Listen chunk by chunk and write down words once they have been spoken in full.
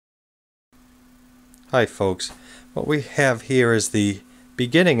Hi folks, what we have here is the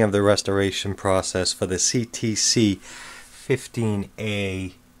beginning of the restoration process for the CTC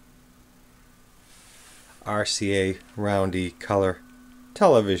 15A RCA roundy color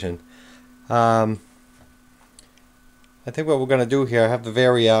television. I think what we're going to do here, I have the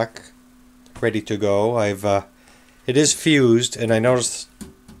Variac ready to go. It is fused, and I noticed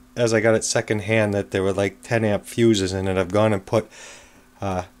as I got it second hand that there were like 10 amp fuses in it. I've gone and put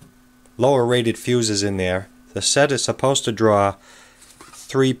lower rated fuses in there. The set is supposed to draw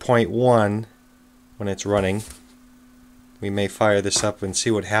 3.1 when it's running. We may fire this up and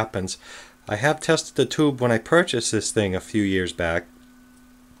see what happens. I have tested the tube when I purchased this thing a few years back,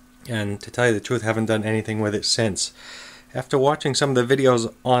 and to tell you the truth, haven't done anything with it since. After watching some of the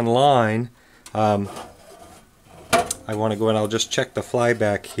videos online, I want to go and I'll just check the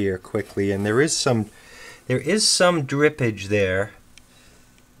flyback here quickly, and there is some drippage there.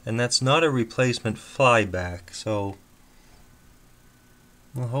 And that's not a replacement flyback, so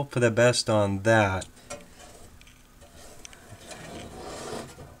we'll hope for the best on that.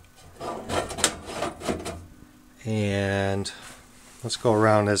 And let's go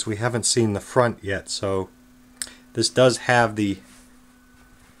around, as we haven't seen the front yet. So this does have the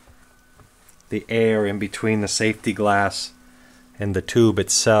air in between the safety glass and the tube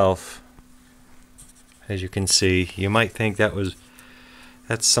itself. As you can see, you might think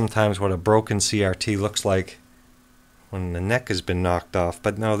that's sometimes what a broken CRT looks like when the neck has been knocked off,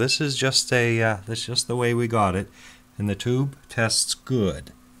 but no, this is just that's just the way we got it, and the tube tests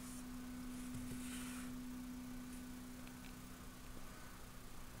good.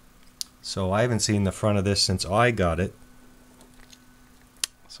 So I haven't seen the front of this since I got it.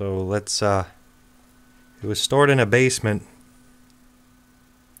 So let's it was stored in a basement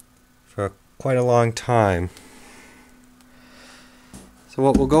for quite a long time. So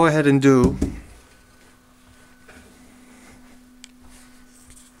what we'll go ahead and do,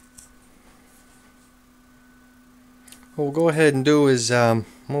 is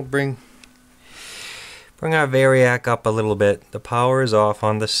we'll bring our Variac up a little bit. The power is off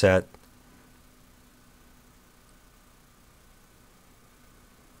on the set.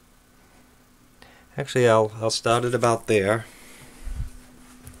 Actually, I'll start it about there.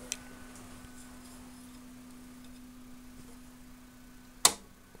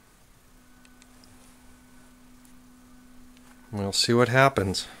 We'll see what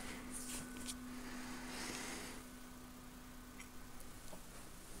happens.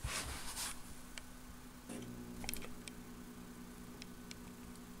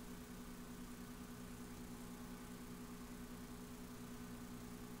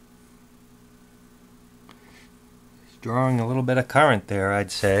 It's drawing a little bit of current there, I'd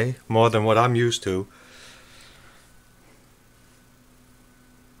say, more than what I'm used to.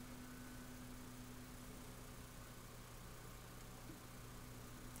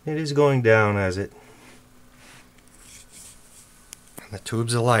 It is going down as it, and the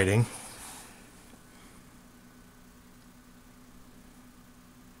tubes are lighting.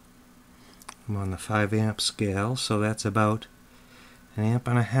 I'm on the 5 amp scale, so that's about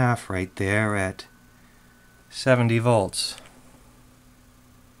 1.5 amps right there at 70 volts.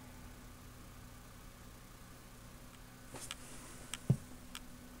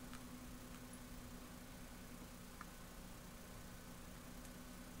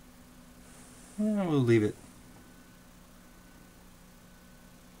 And we'll leave it.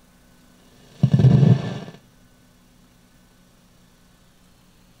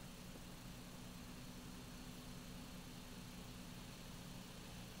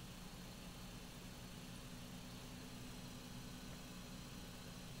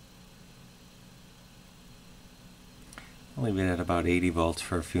 I'll leave it at about 80 volts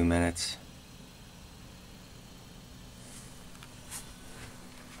for a few minutes.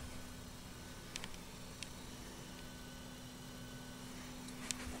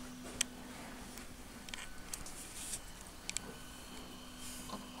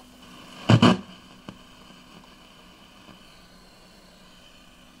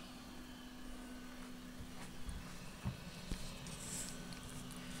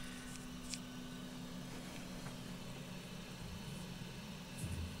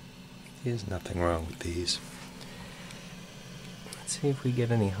 There's nothing wrong with these. Let's see if we get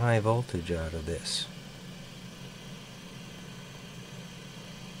any high voltage out of this.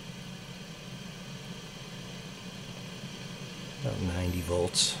 About 90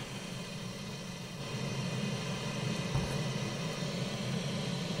 volts.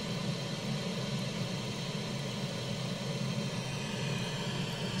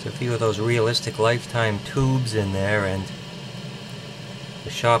 There's a few of those realistic lifetime tubes in there, and the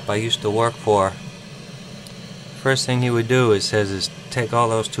shop I used to work for First thing he would do, it says, is take all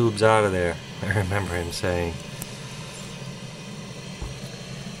those tubes out of there. I remember him saying.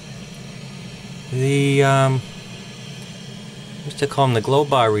 Used to call them the glow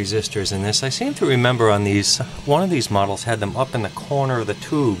bar resistors in this. I seem to remember on these, one of these models had them up in the corner of the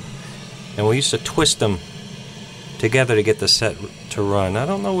tube, and we used to twist them together to get the set to run. I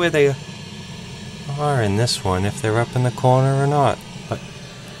don't know where they are in this one, if they're up in the corner or not, but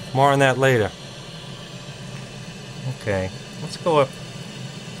more on that later. Okay, let's go up.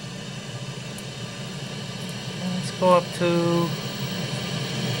 Let's go up to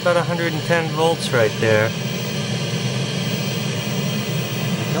about 110 volts right there.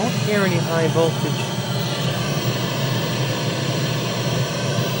 I don't hear any high voltage.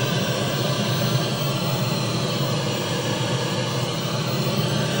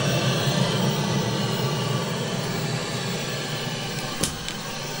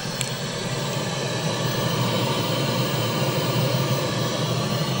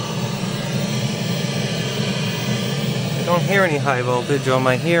 I don't hear any high voltage, or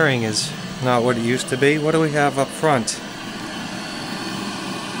my hearing is not what it used to be. What do we have up front?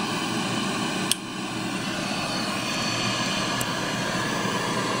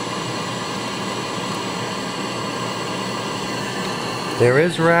 There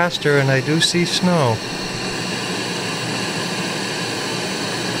is raster, and I do see snow.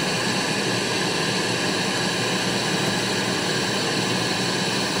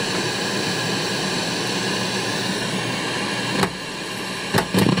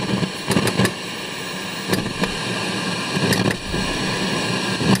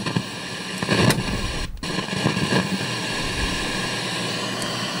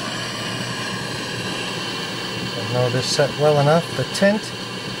 I know this set well enough. The tint,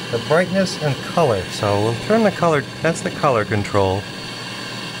 the brightness, and color. So we'll turn the color, that's the color control.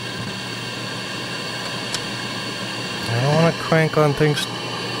 I don't want to crank on things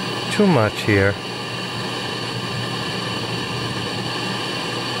too much here.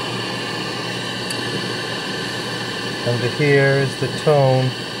 Under here is the tone,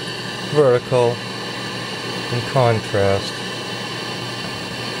 vertical, and contrast.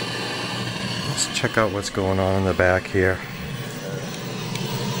 Let's check out what's going on in the back here.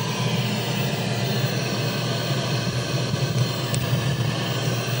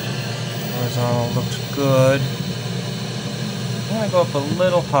 Horizontal looks good. I'm going to go up a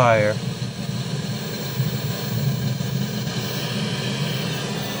little higher.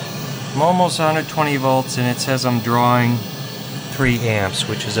 I'm almost 120 volts, and it says I'm drawing 3 amps,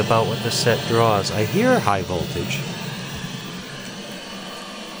 which is about what the set draws. I hear high voltage.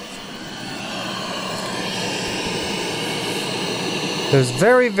 There's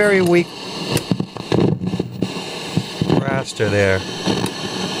very, very weak raster there.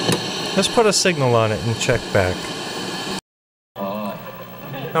 Let's put a signal on it and check back.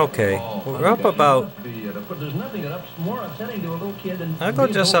 Okay, we're up about, I'll go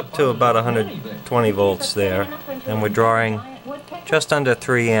just up to about 120 volts there, and we're drawing just under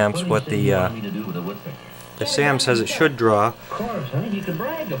 3 amps, what the SAM says it should draw.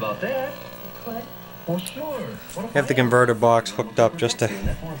 I have the converter box hooked up just to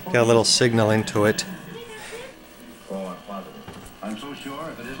get a little signal into it.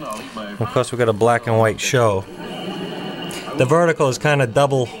 Of course, we've got a black and white show. The vertical is kind of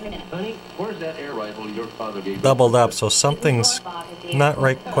doubled up, so something's not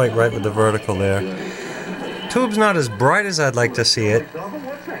quite right with the vertical there. Tube's not as bright as I'd like to see it.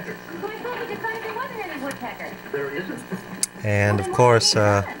 And of course,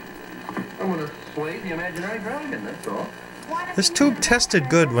 this tube tested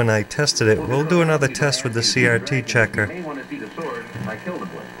good when I tested it. We'll do another test with the CRT Checker. When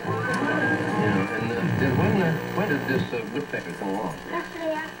did this woodpecker come along?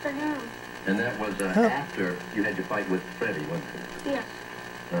 Yesterday afternoon. And that was after you had your fight with Freddie, wasn't it? Yes.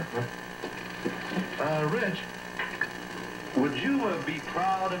 Rich, would you be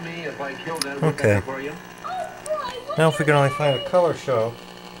proud of me if I killed that woodpecker for you? Now if we can only find a color show.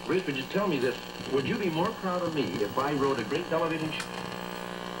 Rich, would you tell me this? Would you be more proud of me if I wrote a great television show?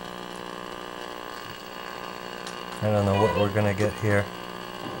 I don't know what we're gonna get here.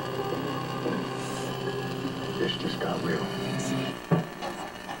 This just got real.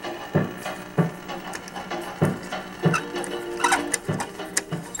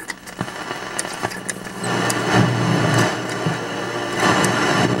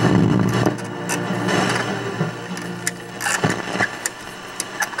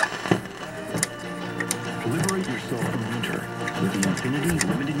 Liberate yourself from winter with the Infinity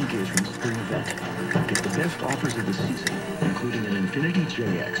Limited Engagement Spring Event. Get the best offers of the season, including an Infinity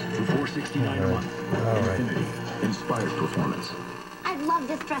JX for $469 a month. All right. Infinity. inspires performance. I love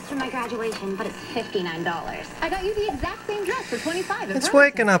this dress for my graduation, but it's $59. I got you the exact same dress for $25. It's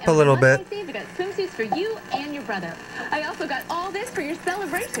waking up a little bit. I got swimsuits for you and your brother. I also got all this for your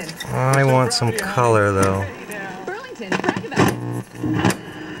celebration. I want some color though. Burlington, brag about it.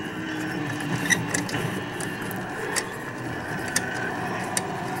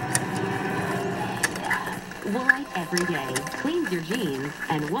 Woolite every day cleans your jeans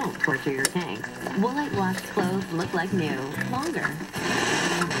and won't torture your tanks. Woolite washed clothes look like new longer.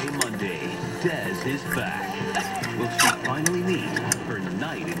 Monday, Des is back. Will she finally meet her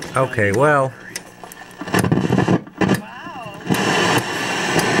night in Okay, well. Wow.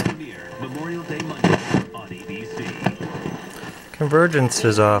 Premiere Memorial Day Monday on ABC. Convergence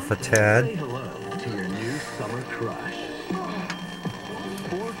is off a tad. Say hello to your new summer crush.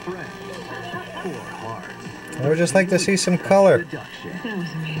 4 friends, 4 hearts. I would just like to see some color. That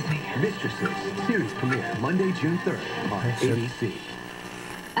was amazing. Mistresses series premiere Monday, June 3rd on ABC.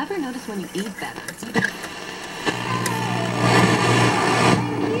 Ever notice when you eat better?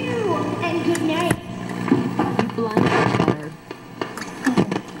 And good night. You blind better.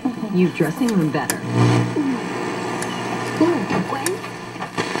 You dressing room better. When?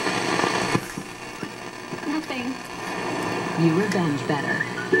 Nothing. You revenge better.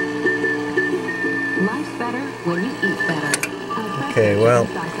 Life's better when you eat better. Okay, well.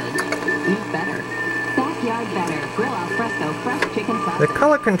 Eat better. Backyard better. Grill al fresco fresh chicken sauce. The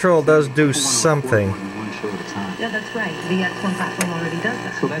color control does do something. Yeah, that's right. The X1 platform already does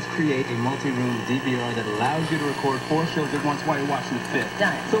that. So let's create a multi-room DVR that allows you to record 4 shows at once while you're watching the 5th.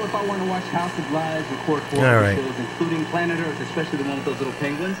 Done it. So if I want to watch House of Lies, record 4 All right. shows, including Planet Earth, especially the one with those little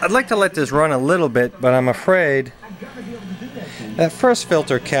penguins. I'd like to let this run a little bit, but I'm afraid that first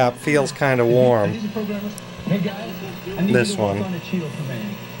filter cap feels kind of warm. This one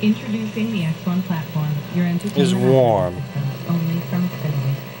Introducing the X1 platform. Your entertainment is warm. system, only from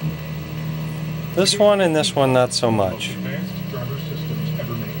Xfinity. This one and this one not so much.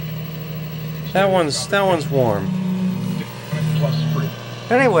 That one's warm.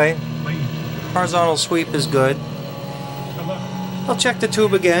 Anyway, horizontal sweep is good. I'll check the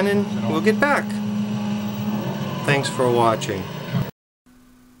tube again and we'll get back. Thanks for watching.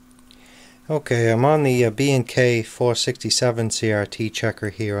 Okay, I'm on the B&K 467 CRT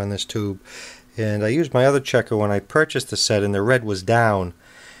checker here on this tube, and I used my other checker when I purchased the set and the red was down,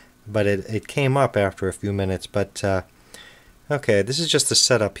 but it came up after a few minutes. But okay, this is just the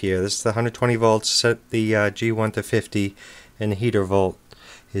setup here. This is the 120 volts, set the G1 to 50, and the heater volt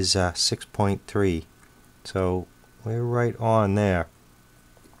is 6.3, so we're right on there.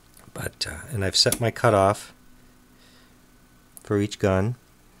 But and I've set my cutoff for each gun.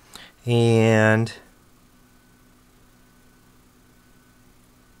 And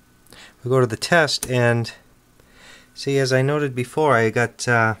we go to the test, and see, as I noted before, I got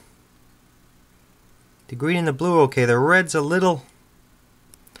the green and the blue okay. The red's a little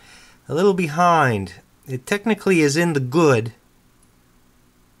behind. It technically is in the good,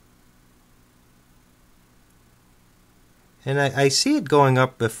 and I see it going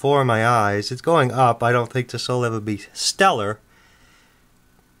up before my eyes. It's going up. I don't think this will ever be stellar.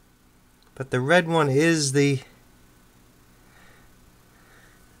 But the red one is the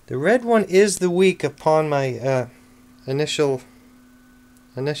weak upon my initial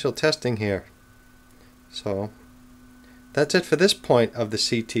testing here. So that's it for this point of the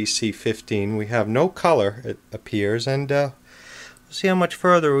CTC15. We have no color, it appears, and we'll see how much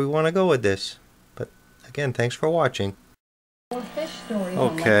further we want to go with this. But again, thanks for watching.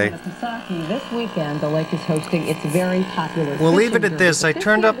 Okay. This weekend, the lake is hosting its very popular. We'll leave it at this. I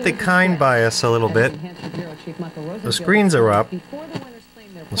turned up the kind bias a little bit. The screens are up.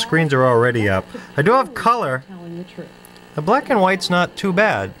 The screens are already up. I do have color. The black and white's not too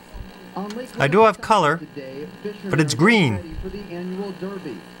bad. I do have color, but it's green.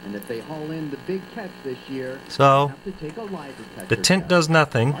 So, the tint does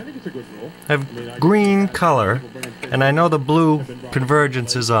nothing. I have green color, and I know the blue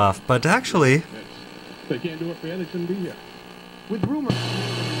convergence is off, but actually, oh,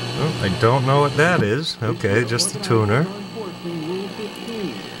 I don't know what that is. Okay, just the tuner.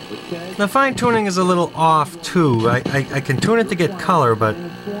 The fine tuning is a little off too. I can tune it to get color, but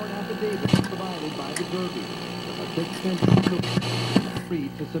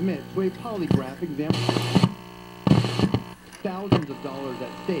to submit to a polygraph exam. Thousands of dollars at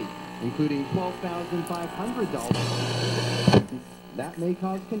stake, including $12,500. That may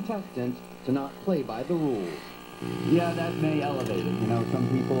cause contestants to not play by the rules. Yeah, that may elevate it. You know, some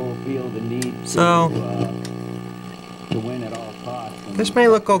people feel the need to win at all costs. This may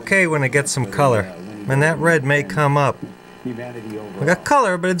look okay when it gets some color. When And that red may come up. We got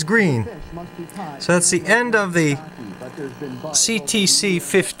color, but it's green. So that's the end of the CTC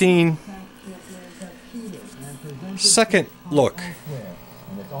 15 second look.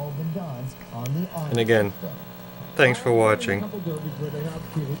 And again, thanks for watching.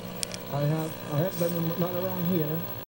 I have them not around here.